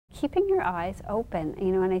keeping your eyes open,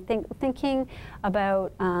 you know, and I think thinking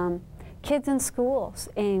about kids in schools,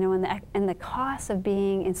 you know, and the cost of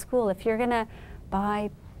being in school. If you're going to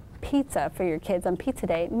buy pizza for your kids on pizza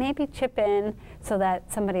day, maybe chip in so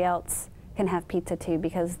that somebody else can have pizza too,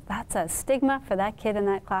 because that's a stigma for that kid in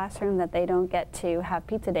that classroom, that they don't get to have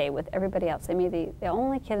pizza day with everybody else. They may be the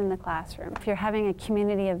only kid in the classroom. If you're having a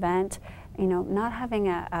community event, you know, not having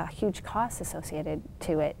a huge cost associated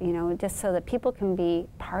to it, you know, just so that people can be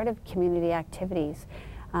part of community activities.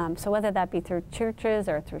 So whether that be through churches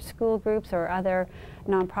or through school groups or other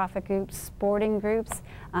nonprofit groups, sporting groups,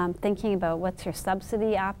 thinking about what's your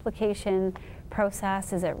subsidy application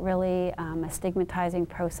process. Is it really a stigmatizing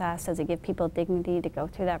process? Does it give people dignity to go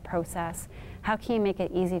through that process? How can you make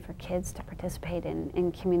it easy for kids to participate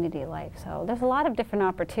in community life? So there's a lot of different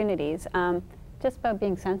opportunities. Just about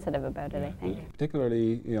being sensitive about it, I think.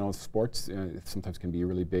 Particularly, you know, sports sometimes can be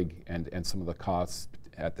really big, and some of the costs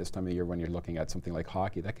at this time of year when you're looking at something like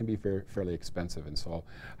hockey, that can be fairly expensive. And so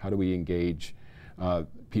how do we engage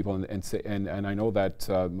people and I know that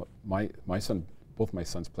my son, both my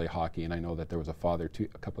sons play hockey, and I know that there was a father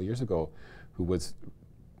a couple of years ago who was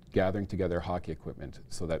gathering together hockey equipment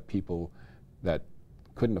so that people that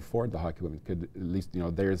couldn't afford the hockey equipment could at least, you know,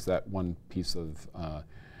 there's that one piece of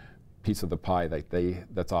the pie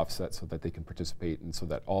that's offset so that they can participate, and so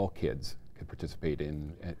that all kids can participate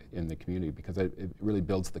in the community, because it really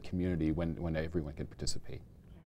builds the community when everyone can participate.